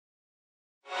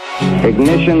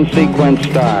Ignition sequence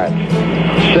start.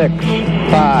 6,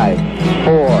 5,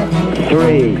 4,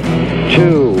 3,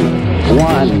 2,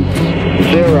 1,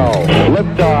 0.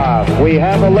 Liftoff. We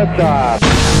have a liftoff.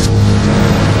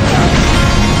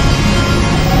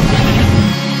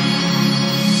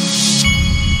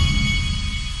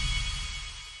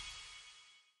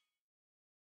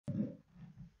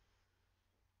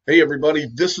 Hey everybody,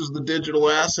 this is the Digital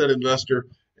Asset Investor,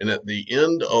 and at the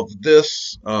end of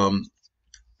this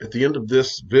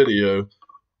video,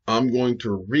 I'm going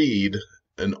to read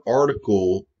an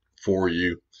article for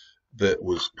you that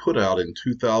was put out in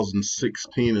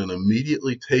 2016 and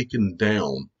immediately taken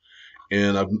down.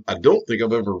 And I don't think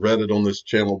I've ever read it on this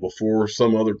channel before.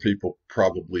 Some other people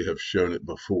probably have shown it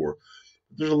before.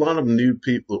 There's a lot of new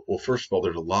people. Well, first of all,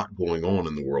 there's a lot going on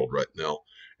in the world right now.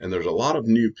 And there's a lot of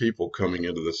new people coming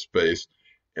into this space,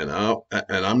 and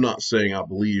I'm not saying I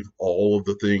believe all of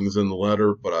the things in the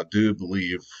letter, but I do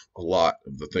believe a lot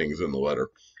of the things in the letter.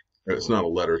 It's not a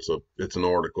letter; it's an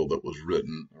article that was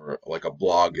written, or like a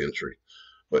blog entry.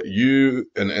 But and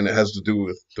it has to do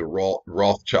with the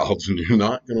Rothschilds, and you're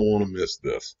not going to want to miss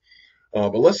this.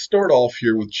 But let's start off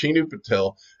here with Chinu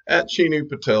Patel at Chinu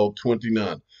Patel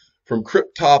 29. From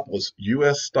Cryptopolis,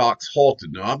 U.S. stocks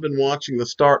halted. Now, I've been watching the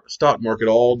stock market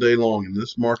all day long, and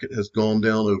this market has gone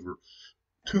down over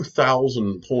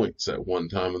 2,000 points at one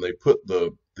time. And they put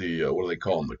the what do they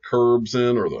call them? The curbs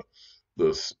in, or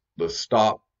the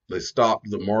stop. They stop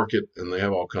the market, and they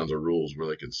have all kinds of rules where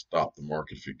they can stop the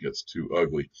market if it gets too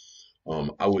ugly.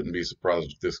 I wouldn't be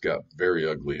surprised if this got very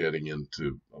ugly heading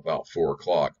into about 4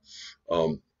 o'clock.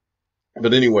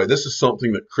 But anyway, this is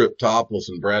something that Cryptopolis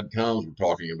and Brad Combs were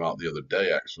talking about the other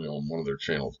day, actually, on one of their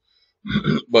channels.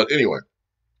 But anyway,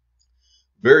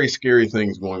 very scary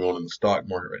things going on in the stock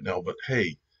market right now. But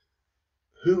hey,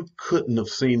 who couldn't have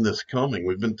seen this coming?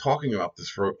 We've been talking about this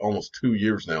for almost 2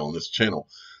 years now on this channel.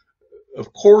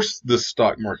 Of course, this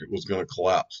stock market was going to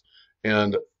collapse.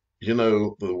 And, you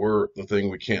know, the thing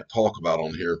we can't talk about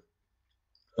on here.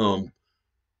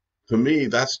 To me,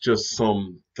 that's just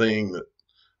something that,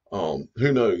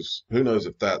 who knows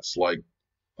if that's like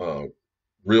a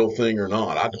real thing or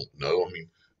not. I don't know. I mean,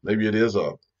 maybe it is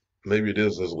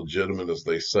as legitimate as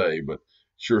they say, but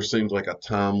sure seems like a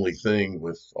timely thing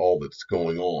with all that's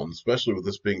going on, especially with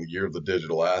this being the year of the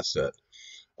digital asset.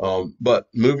 But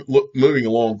moving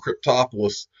along,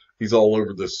 Cryptopolis, he's all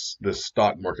over this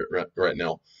stock market right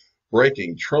now.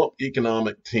 Breaking: Trump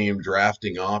economic team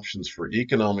drafting options for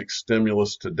economic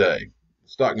stimulus today.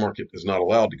 Stock market is not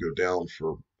allowed to go down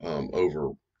for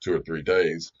over 2 or 3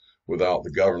 days without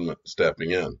the government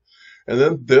stepping in. And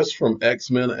then this from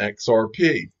X-Men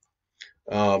XRP.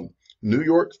 New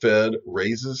York Fed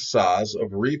raises size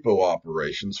of repo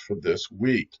operations for this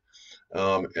week.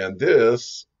 And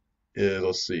this is,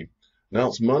 let's see,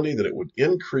 announced Monday that it would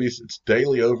increase its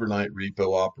daily overnight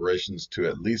repo operations to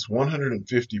at least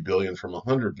 150 billion from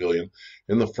 100 billion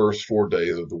in the first 4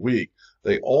 days of the week.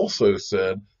 They also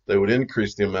said they would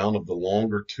increase the amount of the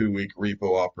longer 2-week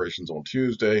repo operations on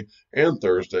Tuesday and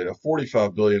Thursday to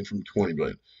 45 billion from 20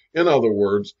 billion. In other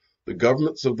words, the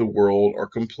governments of the world are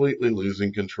completely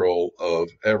losing control of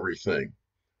everything.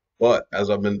 But as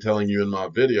I've been telling you in my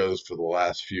videos for the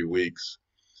last few weeks,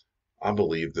 I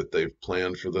believe that they've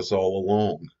planned for this all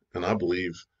along. And I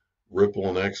believe Ripple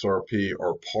and XRP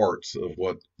are parts of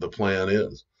what the plan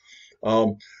is.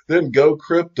 Then Go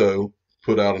Crypto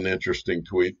put out an interesting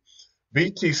tweet.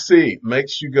 BTC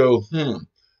makes you go,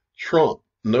 Trump,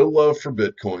 no love for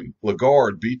Bitcoin.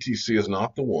 Lagarde, BTC is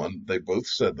not the one. They both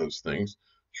said those things.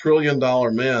 $1 trillion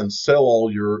man, sell all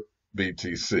your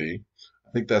BTC.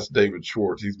 I think that's David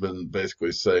Schwartz. He's been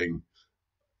basically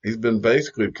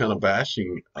kind of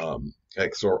bashing not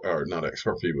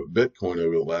XRP, but Bitcoin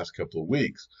over the last couple of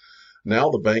weeks. Now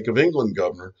the Bank of England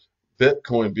governor,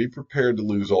 Bitcoin, be prepared to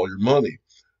lose all your money.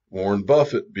 Warren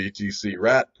Buffett, BTC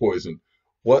rat poison.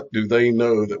 What do they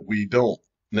know that we don't?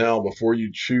 Now, before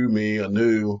you chew me a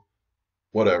new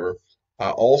whatever,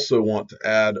 I also want to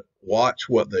add, watch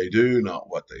what they do, not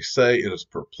what they say. It is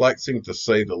perplexing, to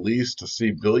say the least, to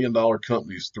see billion-dollar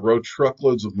companies throw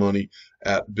truckloads of money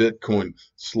at Bitcoin.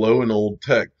 Slow and old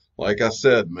tech, like I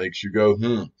said, makes you go,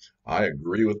 I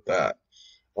agree with that.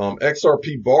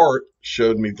 XRP Bart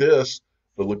showed me this.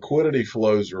 The liquidity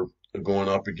flows are going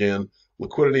up again.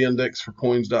 Liquidity index for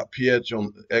coins.ph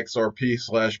on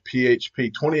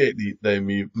XRP/PHP 28-day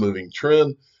moving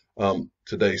trend.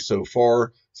 Today so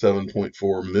far,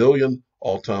 7.4 million,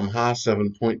 all-time high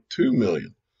 7.2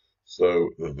 million. So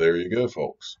there you go,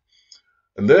 folks.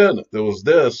 And then there was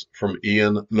this from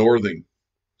Ian Northing.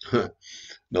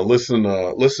 Now listen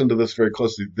to this very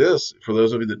closely. This, for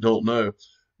those of you that don't know,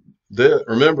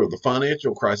 Remember, the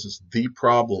financial crisis, the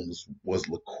problem was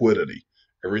liquidity,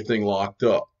 everything locked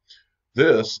up.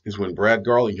 This is when Brad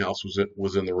Garlinghouse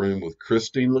was in the room with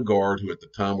Christine Lagarde, who at the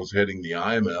time was heading the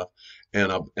IMF,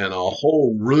 and a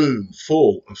whole room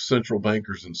full of central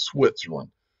bankers in Switzerland.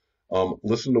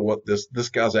 Listen to what this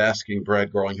guy's asking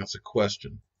Brad Garlinghouse a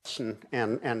question.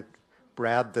 And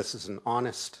Brad, this is an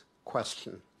honest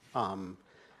question.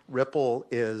 Ripple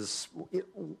is,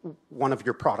 one of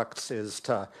your products is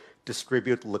to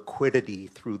distribute liquidity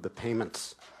through the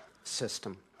payments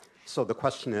system. So the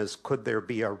question is, could there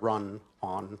be a run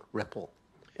on Ripple?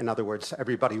 In other words,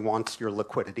 everybody wants your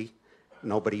liquidity.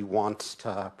 Nobody wants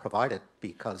to provide it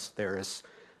because there is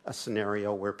a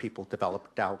scenario where people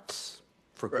develop doubts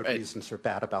for good reasons or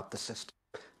bad about the system.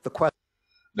 The question.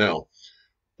 Now,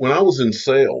 when I was in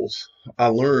sales, I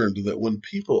learned that when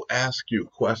people ask you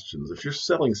questions, if you're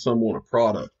selling someone a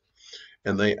product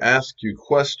and they ask you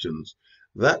questions,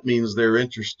 that means they're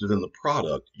interested in the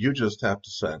product. You just have to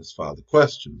satisfy the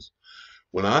questions.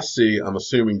 When I'm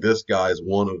assuming this guy is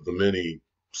one of the many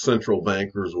central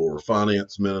bankers or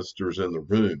finance ministers in the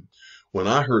room. When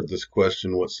I heard this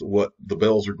question, what the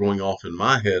bells are going off in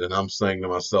my head, and I'm saying to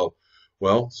myself,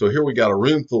 well, so here we got a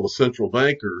room full of central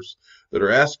bankers that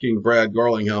are asking Brad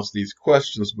Garlinghouse these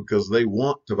questions because they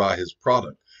want to buy his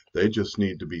product. They just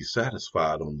need to be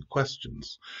satisfied on the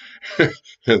questions.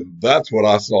 And that's what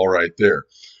I saw right there.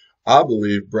 I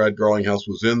believe Brad Garlinghouse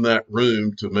was in that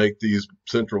room to make these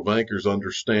central bankers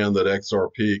understand that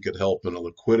XRP could help in a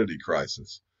liquidity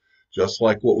crisis. Just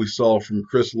like what we saw from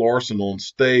Chris Larson on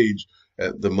stage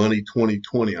at the Money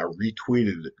 2020. I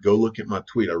retweeted it. Go look at my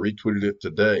tweet. I retweeted it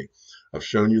today. I've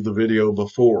shown you the video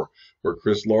before where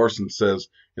Chris Larson says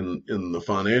in the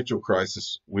financial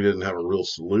crisis, we didn't have a real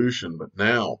solution, but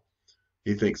now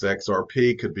he thinks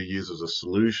XRP could be used as a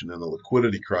solution in a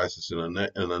liquidity crisis in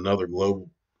another global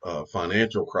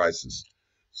financial crisis.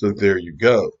 So there you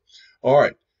go. All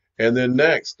right. And then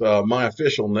next, my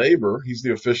official neighbor, he's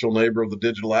the official neighbor of the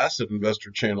Digital Asset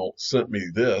Investor channel, sent me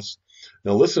this.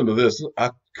 Now listen to this.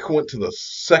 I went to the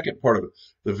second part of it.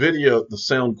 The video, the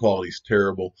sound quality is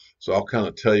terrible. So I'll kind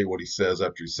of tell you what he says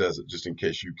after he says it, just in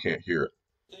case you can't hear it.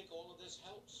 I think all of this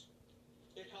helps.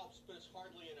 It helps, but it's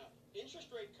hardly enough. Interest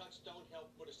rate cuts don't help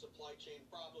with a supply chain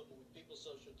problem with people's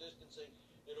social distancing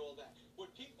and all that. What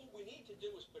we need to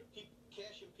do is put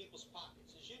cash in people's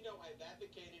pockets. As you know, I've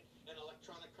advocated an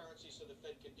electronic currency so the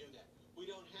Fed can do that. We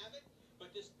don't have it, but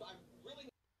I'm really.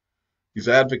 He's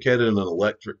advocated an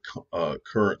electric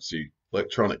currency,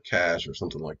 electronic cash or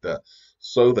something like that,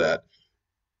 so that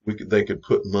they could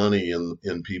put money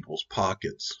in people's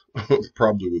pockets,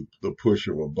 probably with the push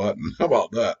of a button. How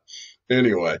about that?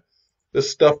 Anyway, this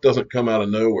stuff doesn't come out of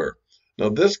nowhere. Now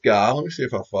this guy, let me see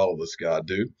if I follow this guy,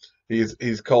 dude.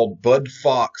 He's called Bud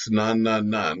Fox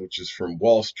 999, which is from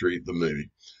Wall Street, the movie.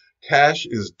 Cash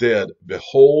is dead.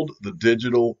 Behold the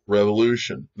digital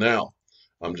revolution. Now,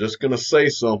 I'm just going to say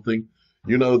something.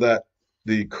 You know that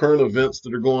the current events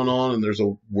that are going on, and there's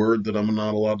a word that I'm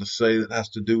not allowed to say that has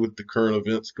to do with the current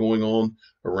events going on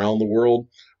around the world.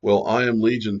 Well, I Am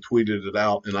Legion tweeted it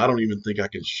out, and I don't even think I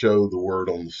can show the word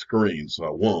on the screen, so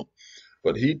I won't.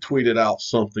 But he tweeted out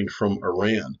something from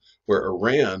Iran, where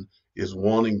Iran is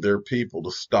wanting their people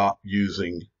to stop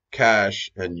using cash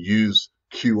and use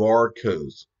QR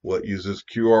codes. What uses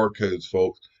QR codes,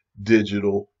 folks?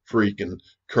 Digital freaking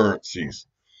currencies.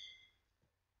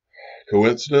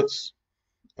 Coincidence?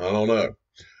 I don't know.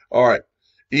 All right.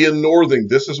 Ian Northing,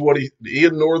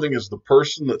 Ian Northing is the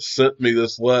person that sent me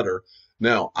this letter.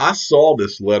 Now, I saw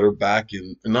this letter back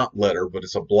in, not letter, but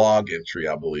it's a blog entry,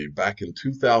 I believe, back in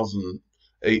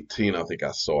 2018, I think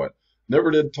I saw it.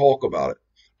 Never did talk about it.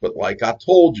 But like I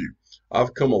told you,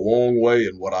 I've come a long way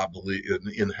in what I believe,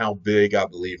 in how big I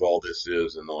believe all this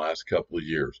is in the last couple of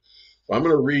years. So I'm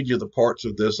going to read you the parts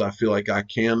of this I feel like I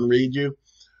can read you.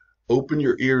 Open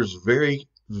your ears very,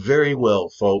 very well,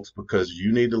 folks, because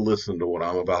you need to listen to what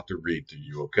I'm about to read to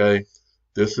you, okay?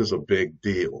 This is a big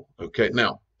deal, okay?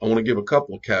 Now, I want to give a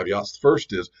couple of caveats. The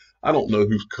first is, I don't know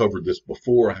who's covered this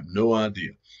before. I have no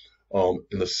idea. And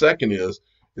the second is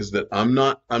that I'm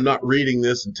not reading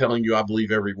this and telling you I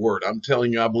believe every word. I'm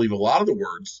telling you I believe a lot of the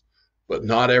words, but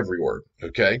not every word,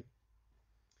 okay?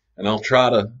 And I'll try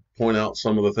to point out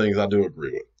some of the things I do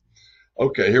agree with.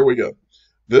 Okay, here we go.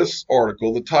 This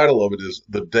article, the title of it is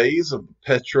 "The Days of the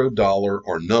Petrodollar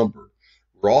Are Numbered.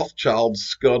 Rothschild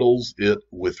Scuttles It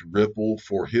with Ripple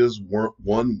for His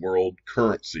One World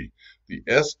Currency. The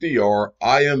SDR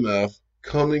IMF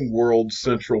Coming World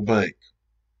Central Bank."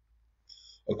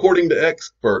 According to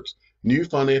experts, New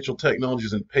financial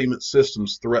technologies and payment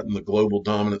systems threaten the global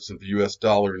dominance of the U.S.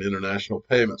 dollar in international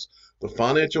payments. The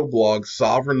financial blog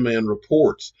Sovereign Man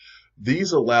reports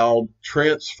these allowed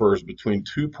transfers between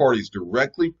two parties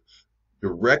directly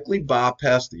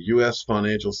bypass the U.S.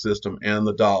 financial system and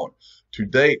the dollar. To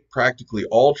date, practically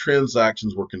all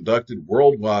transactions were conducted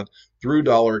worldwide through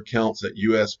dollar accounts at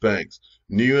U.S. banks.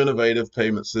 New innovative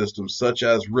payment systems such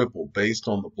as Ripple, based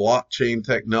on the blockchain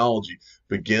technology,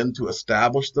 begin to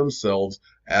establish themselves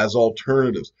as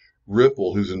alternatives.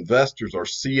 Ripple, whose investors are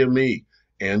CME,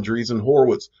 Andreessen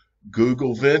Horowitz,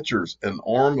 Google Ventures, an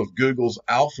arm of Google's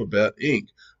Alphabet Inc.,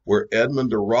 where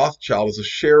Edmund de Rothschild is a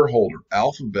shareholder.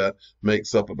 Alphabet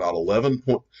makes up about 11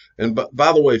 point. And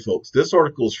by the way, folks, this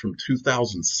article is from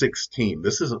 2016.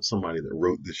 This isn't somebody that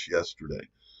wrote this yesterday.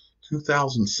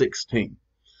 2016.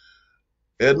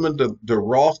 Edmund de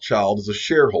Rothschild is a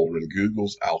shareholder in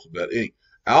Google's Alphabet Inc.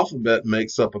 Alphabet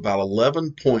makes up about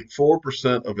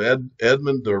 11.4% of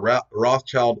Edmund de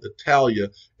Rothschild Italia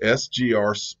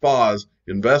SGR SPA's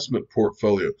investment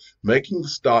portfolio, making the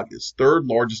stock its third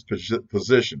largest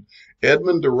position.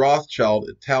 Edmund de Rothschild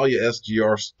Italia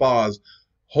SGR SPA's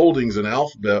holdings in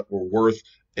Alphabet were worth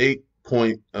 $8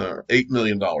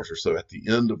 million or so at the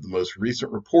end of the most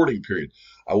recent reporting period.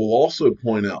 I will also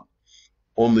point out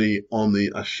on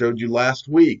the I showed you last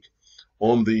week,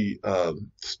 on the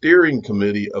steering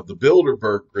committee of the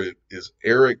Bilderberg Group is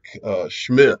Eric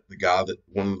Schmidt, the guy that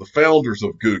one of the founders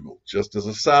of Google. Just as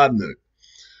a side note,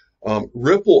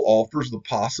 Ripple offers the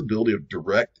possibility of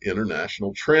direct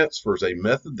international transfers, a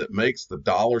method that makes the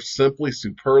dollar simply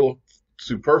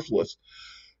superfluous.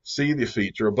 See the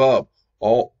feature above.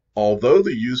 Although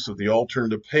the use of the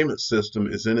alternative payment system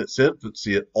is in its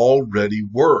infancy, it already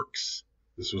works.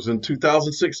 This was in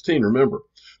 2016, remember.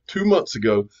 2 months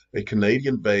ago, a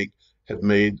Canadian bank had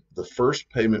made the first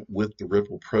payment with the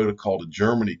Ripple protocol to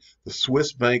Germany. The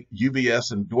Swiss bank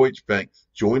UBS and Deutsche Bank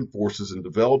joined forces in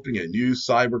developing a new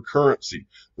cyber currency.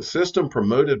 The system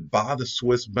promoted by the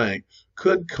Swiss bank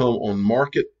could come on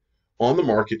the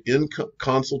market in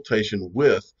consultation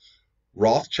with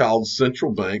Rothschild's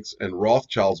central banks and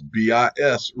Rothschild's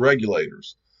BIS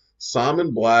regulators.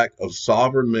 Simon Black of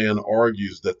Sovereign Man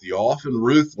argues that the often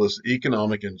ruthless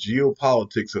economic and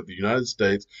geopolitics of the United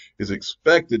States is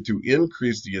expected to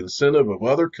increase the incentive of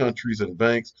other countries and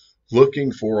banks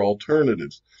looking for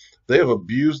alternatives. They have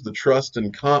abused the trust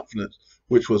and confidence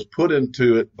which was put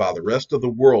into it by the rest of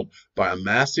the world by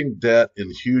amassing debt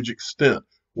in huge extent,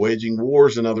 waging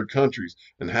wars in other countries,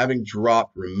 and having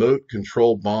dropped remote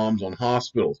control bombs on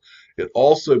hospitals. It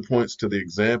also points to the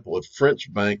example of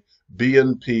French bank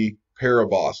BNP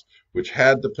Paribas, which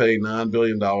had to pay $9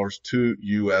 billion to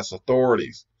U.S.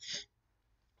 authorities.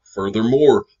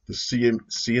 Furthermore, the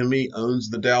CME owns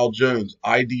the Dow Jones,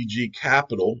 IDG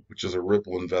Capital, which is a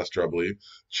Ripple investor, I believe,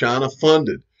 China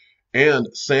funded, and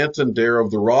Santander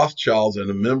of the Rothschilds and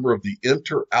a member of the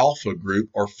Inter Alpha Group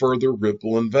are further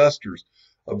Ripple investors.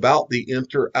 About the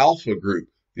Inter Alpha Group,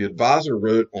 the advisor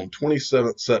wrote on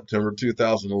 27 September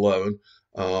 2011,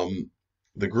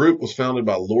 the group was founded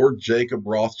by Lord Jacob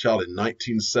Rothschild in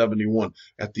 1971,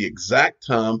 at the exact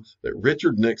time that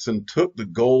Richard Nixon took the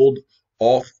gold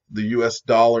off the U.S.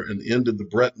 dollar and ended the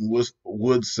Bretton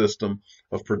Woods system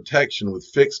of protection with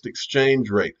fixed exchange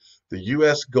rate. The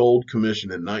U.S. Gold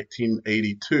Commission in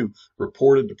 1982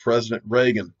 reported to President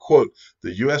Reagan, quote,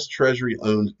 the U.S. Treasury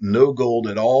owned no gold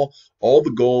at all. All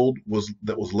the gold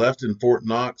that was left in Fort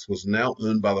Knox was now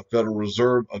owned by the Federal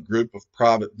Reserve, a group of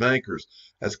private bankers,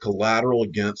 as collateral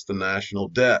against the national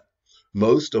debt.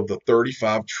 Most of the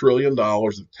 $35 trillion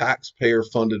of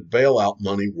taxpayer-funded bailout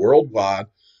money worldwide,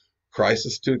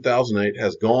 Crisis 2008,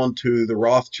 has gone to the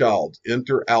Rothschilds,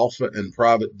 Inter Alpha, and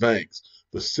private banks.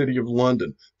 The City of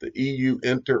London, the EU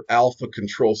Inter Alpha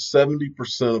controls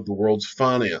 70% of the world's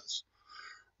finance.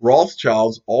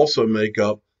 Rothschilds also make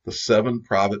up the 7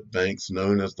 private banks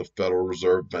known as the Federal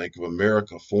Reserve Bank of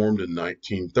America, formed in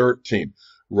 1913.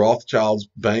 Rothschild's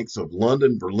Banks of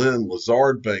London, Berlin,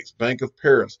 Lazard Banks, Bank of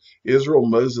Paris, Israel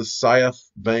Moses Saif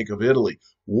Bank of Italy,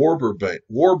 Warburg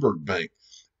Bank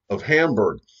of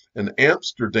Hamburg, and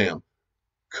Amsterdam,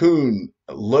 Kuhn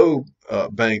Loeb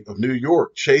Bank of New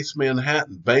York, Chase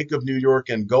Manhattan, Bank of New York,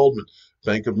 and Goldman.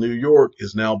 Bank of New York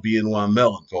is now BNY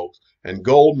Mellon, folks, and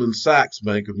Goldman Sachs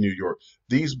Bank of New York.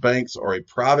 These banks are a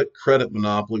private credit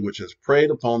monopoly which has preyed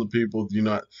upon the people of the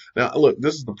United States. Now, look,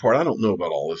 this is the part, I don't know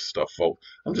about all this stuff, folks.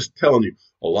 I'm just telling you,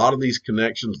 a lot of these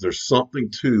connections, there's something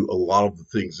to a lot of the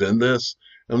things in this.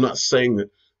 I'm not saying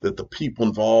that the people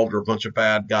involved are a bunch of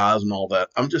bad guys and all that.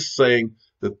 I'm just saying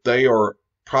that they are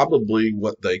probably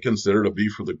what they consider to be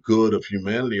for the good of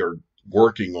humanity, are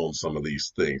working on some of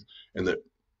these things, and that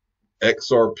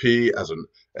XRP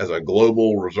as a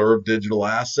global reserve digital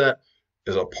asset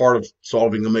is a part of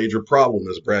solving a major problem,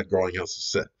 as Brad Garlinghouse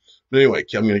has said. But anyway,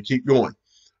 I'm going to keep going.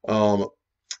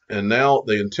 And now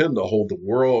they intend to hold the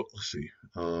world. Let's see.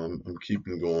 I'm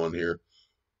keeping going here.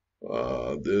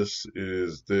 This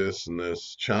is this and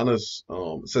this.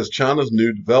 It says China's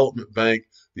new development bank,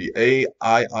 the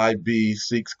AIIB,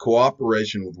 seeks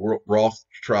cooperation with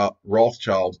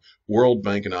Rothschild's World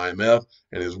Bank and IMF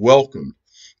and is welcomed.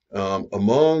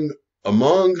 Among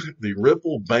the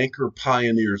Ripple banker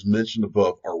pioneers mentioned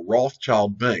above are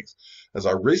Rothschild banks. As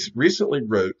I recently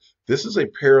wrote, this is a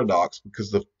paradox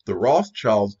because the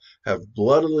Rothschilds have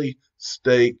bloodily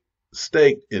staked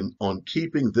on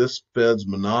keeping this Fed's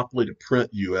monopoly to print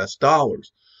U.S.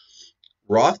 dollars.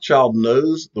 Rothschild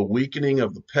knows the weakening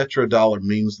of the petrodollar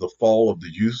means the fall of the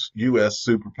U.S.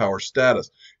 superpower status,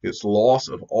 its loss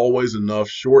of always enough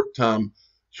short-term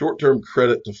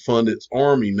credit to fund its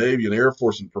Army, Navy, and Air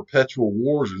Force in perpetual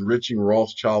wars, enriching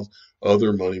Rothschild's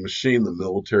other money machine, the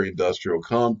military-industrial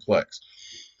complex.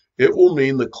 It will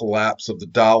mean the collapse of the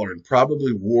dollar and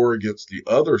probably war against the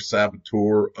other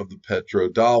saboteur of the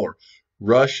petrodollar,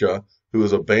 Russia, who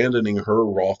is abandoning her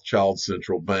Rothschild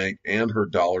central bank and her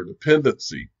dollar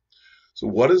dependency. So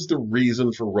what is the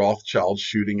reason for Rothschild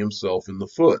shooting himself in the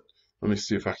foot? Let me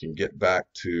see if I can get back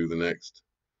to the next.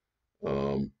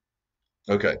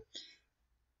 Okay.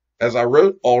 As I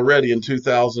wrote already in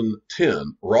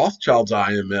 2010, Rothschild's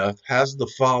IMF has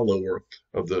the follower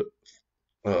of the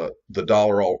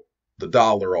dollar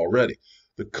already.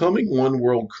 The coming one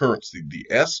world currency, the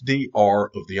SDR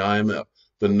of the IMF,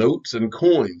 the notes and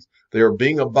coins, they are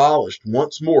being abolished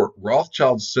once more.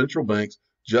 Rothschild's central banks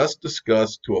just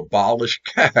discussed to abolish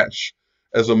cash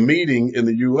as a meeting in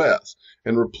the U.S.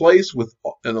 and replace with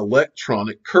an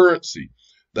electronic currency.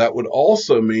 That would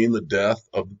also mean the death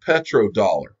of the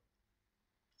petrodollar.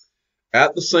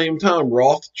 At the same time,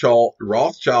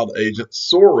 Rothschild agent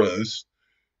Soros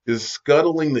is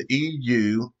scuttling the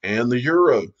EU and the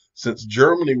euro since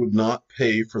Germany would not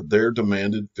pay for their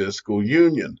demanded fiscal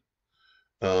union.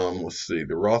 Let's see,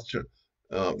 the Rothschild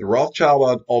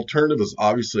alternative is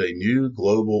obviously a new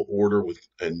global order with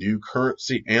a new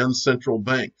currency and central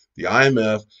bank, the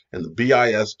IMF and the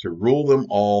BIS to rule them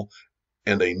all,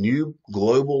 and a new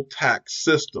global tax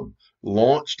system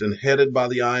launched and headed by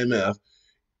the IMF.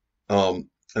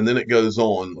 And then it goes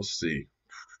on, let's see.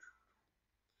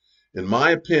 In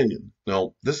my opinion,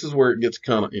 now this is where it gets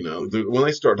kind of, when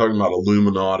they start talking about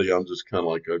Illuminati, I'm just kind of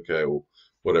like, okay, well,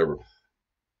 whatever.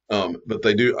 But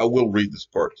they do, I will read this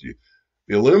part to you.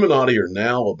 The Illuminati are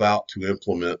now about to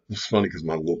implement, it's funny because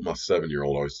my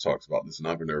 7-year-old always talks about this and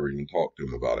I've never even talked to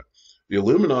him about it. The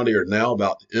Illuminati are now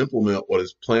about to implement what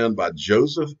is planned by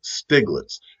Joseph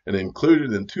Stiglitz and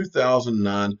included in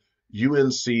 2009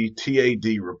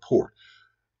 UNCTAD report.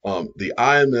 The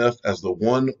IMF as the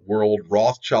one world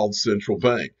Rothschild central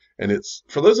bank. And it's,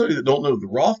 for those of you that don't know, the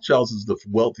Rothschilds is the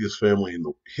wealthiest family in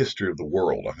the history of the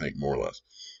world, I think, more or less.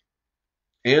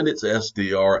 And its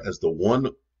SDR as the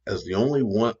only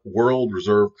one world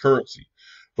reserve currency.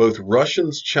 Both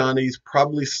Russians, Chinese,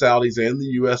 probably Saudis, and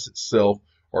the U.S. itself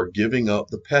are giving up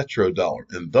the petrodollar,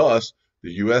 and thus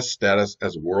the U.S. status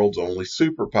as world's only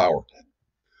superpower.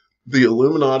 The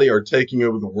Illuminati are taking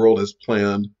over the world as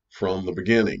planned from their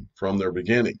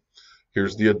beginning.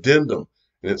 Here's the addendum,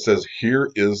 and it says, here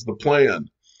is the plan.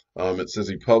 It says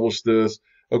he published this.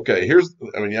 Okay, he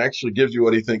actually gives you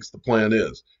what he thinks the plan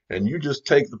is. And you just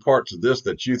take the parts of this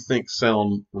that you think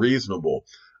sound reasonable.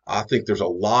 I think there's a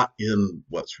lot in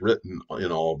what's written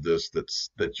in all of this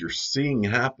that you're seeing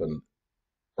happen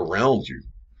around you.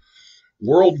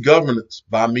 World governance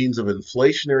by means of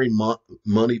inflationary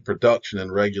money production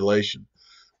and regulation.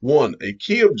 1. A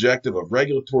key objective of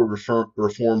regulatory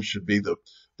reform should be the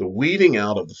weeding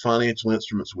out of the financial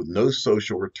instruments with no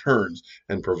social returns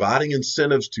and providing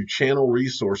incentives to channel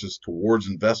resources towards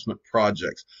investment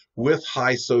projects with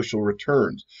high social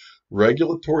returns.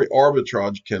 Regulatory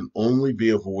arbitrage can only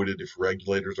be avoided if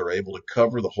regulators are able to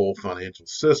cover the whole financial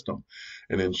system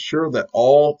and ensure that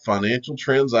all financial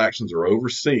transactions are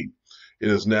overseen. It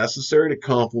is necessary to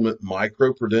complement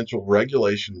microprudential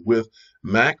regulation with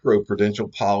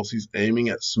macroprudential policies aiming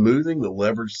at smoothing the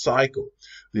leverage cycle.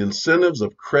 The incentives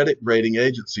of credit rating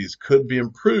agencies could be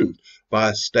improved by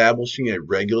establishing a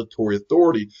regulatory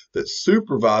authority that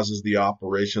supervises the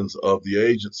operations of the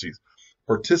agencies.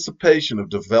 Participation of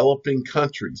developing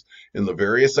countries in the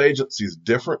various agencies'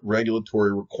 different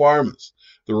regulatory requirements.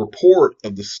 The report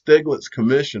of the Stiglitz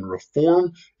Commission,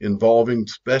 reform involving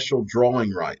special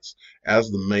drawing rights as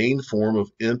the main form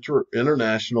of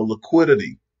international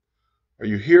liquidity. Are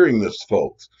you hearing this,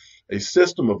 folks? A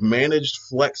system of managed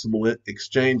flexible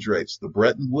exchange rates. The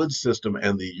Bretton Woods system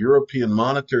and the European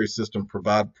monetary system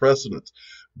provide precedents.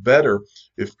 Better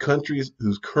if countries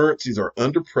whose currencies are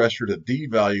under pressure to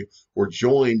devalue were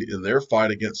joined in their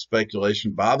fight against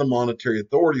speculation by the monetary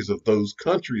authorities of those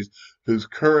countries whose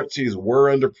currencies were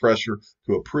under pressure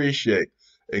to appreciate.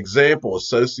 Example,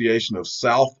 Association of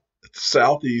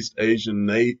Southeast Asian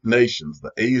Nations,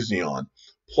 the ASEAN,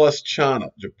 plus China,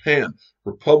 Japan,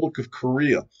 Republic of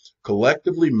Korea,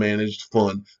 collectively managed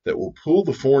fund that will pool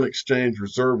the foreign exchange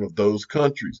reserve of those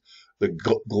countries. The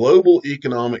global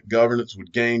economic governance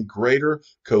would gain greater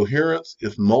coherence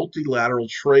if multilateral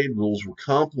trade rules were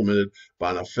complemented by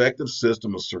an effective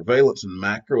system of surveillance and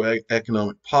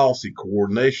macroeconomic policy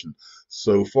coordination.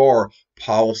 So far,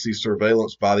 policy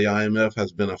surveillance by the IMF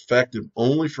has been effective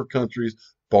only for countries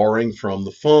borrowing from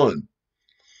the fund.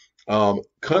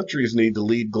 Countries need to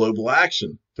lead global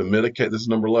action to mitigate, this is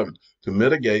number 11, to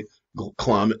mitigate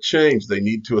climate change. They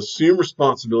need to assume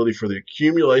responsibility for the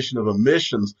accumulation of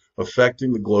emissions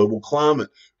affecting the global climate,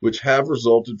 which have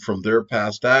resulted from their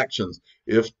past actions.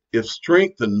 If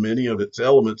strengthened, many of its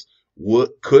elements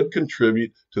could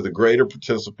contribute to the greater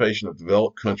participation of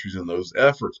developed countries in those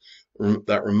efforts.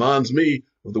 That reminds me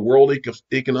of the World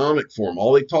Economic Forum.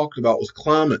 All they talked about was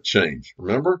climate change,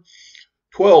 remember?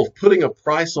 12, putting a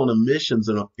price on emissions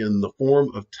in the form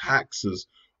of taxes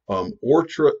or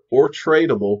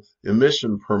tradable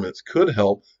emission permits could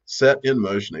help set in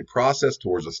motion a process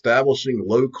towards establishing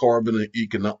low carbon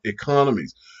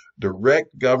economies.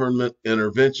 Direct government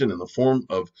intervention in the form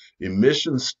of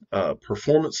emissions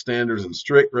performance standards and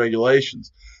strict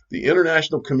regulations. The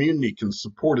international community can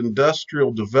support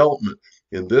industrial development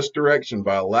in this direction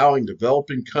by allowing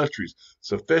developing countries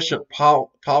sufficient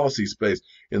policy space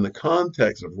in the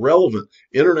context of relevant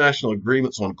international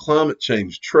agreements on climate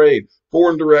change, trade,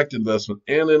 foreign direct investment,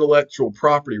 and intellectual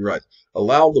property rights.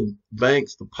 Allow the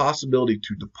banks the possibility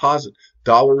to deposit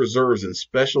dollar reserves in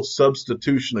special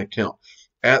substitution account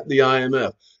at the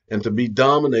IMF and to be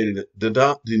denominated in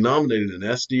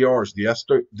SDRs. The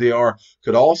SDR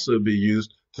could also be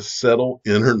used to settle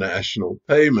international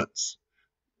payments.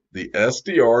 The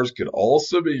SDRs could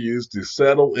also be used to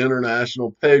settle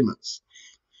international payments.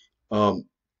 The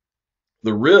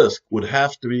risk would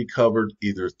have to be covered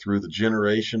either through the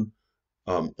generation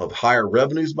of higher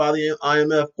revenues by the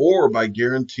IMF or by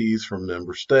guarantees from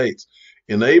member states.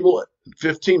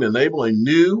 15, enable a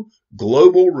new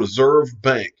global reserve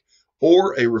bank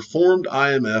or a reformed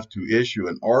IMF to issue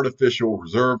an artificial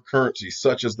reserve currency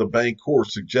such as the Bancor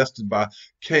suggested by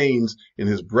Keynes in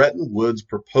his Bretton Woods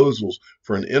proposals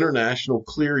for an international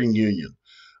clearing union.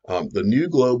 The new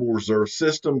global reserve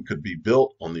system could be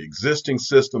built on the existing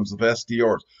systems of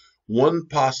SDRs. One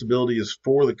possibility is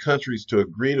for the countries to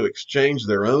agree to exchange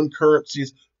their own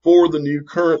currencies for the new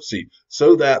currency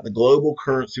so that the global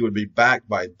currency would be backed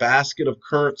by a basket of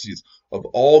currencies of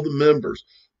all the members.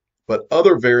 But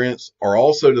other variants are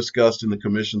also discussed in the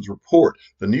Commission's report.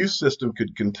 The new system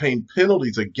could contain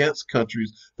penalties against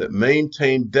countries that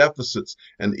maintain deficits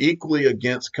and equally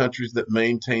against countries that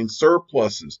maintain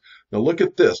surpluses. Now look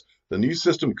at this. The new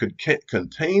system could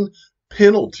contain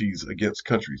penalties against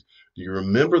countries. Do you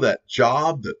remember that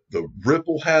job that the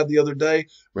Ripple had the other day?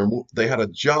 Remember, they had a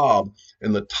job,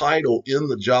 and the title in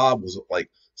the job was like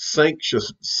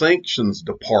Sanctions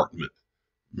Department.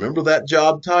 Remember that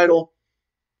job title?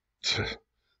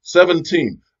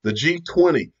 17. The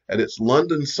G20 at its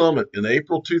London summit in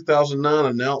April 2009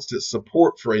 announced its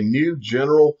support for a new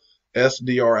general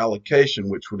SDR allocation,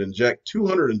 which would inject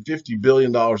 $250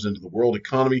 billion into the world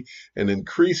economy and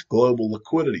increase global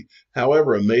liquidity.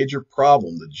 However, a major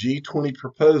problem, the G20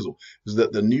 proposal, is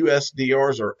that the new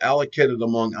SDRs are allocated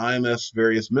among IMF's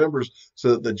various members so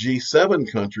that the G7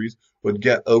 countries would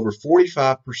get over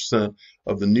 45%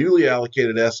 of the newly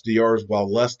allocated SDRs,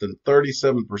 while less than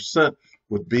 37%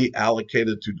 would be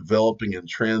allocated to developing and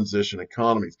transition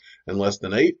economies, and less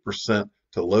than 8%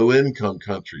 to low-income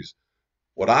countries.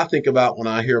 What I think about when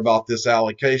I hear about this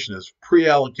allocation is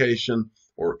pre-allocation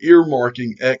or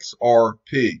earmarking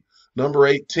XRP. Number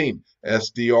 18,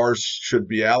 SDRs should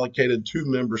be allocated to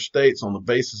member states on the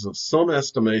basis of some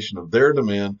estimation of their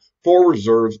demand for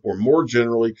reserves or more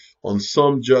generally on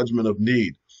some judgment of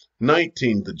need.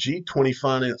 19, the G20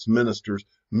 finance ministers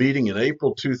meeting in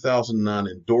April 2009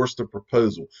 endorsed a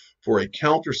proposal for a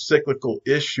counter-cyclical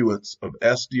issuance of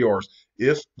SDRs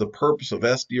if the purpose of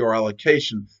SDR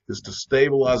allocation is to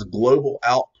stabilize global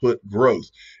output growth.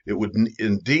 It would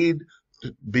indeed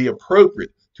be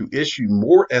appropriate to issue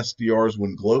more SDRs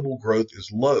when global growth is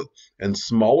low and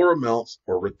smaller amounts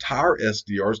or retire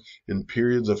SDRs in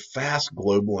periods of fast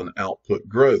global and output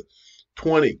growth.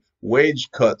 20. Wage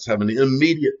cuts have an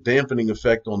immediate dampening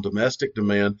effect on domestic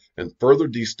demand and further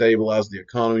destabilize the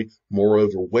economy.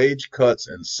 Moreover, wage cuts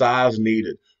and size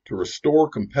needed to restore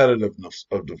competitiveness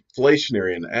of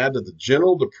deflationary and add to the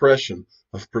general depression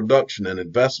of production and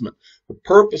investment. The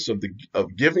purpose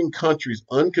of giving countries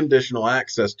unconditional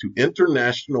access to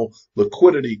international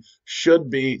liquidity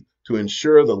should be to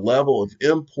ensure the level of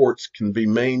imports can be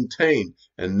maintained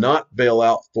and not bail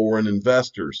out foreign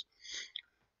investors.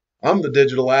 I'm the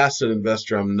digital asset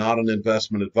investor. I'm not an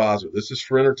investment advisor. This is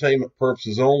for entertainment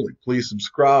purposes only. Please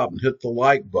subscribe and hit the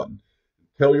like button.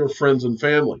 Tell your friends and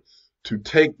family to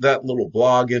take that little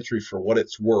blog entry for what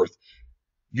it's worth.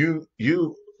 You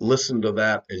listen to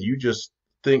that and you just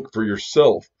think for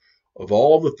yourself of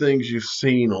all the things you've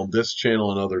seen on this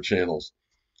channel and other channels.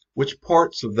 Which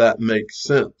parts of that make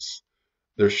sense?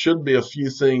 There should be a few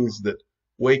things that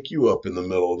wake you up in the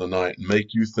middle of the night and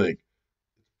make you think.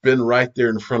 It's been right there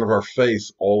in front of our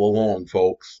face all along,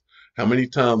 folks. How many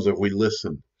times have we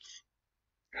listened?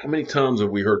 How many times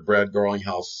have we heard Brad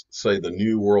Garlinghouse say the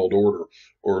New World Order,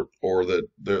 or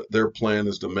that their plan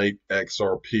is to make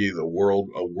XRP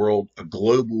a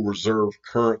global reserve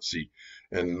currency,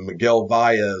 and Miguel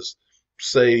Valles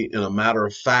say in a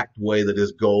matter-of-fact way that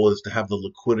his goal is to have the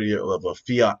liquidity of a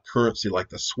fiat currency like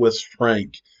the Swiss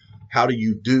franc. How do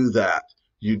you do that?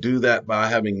 You do that by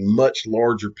having much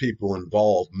larger people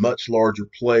involved, much larger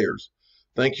players.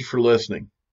 Thank you for listening.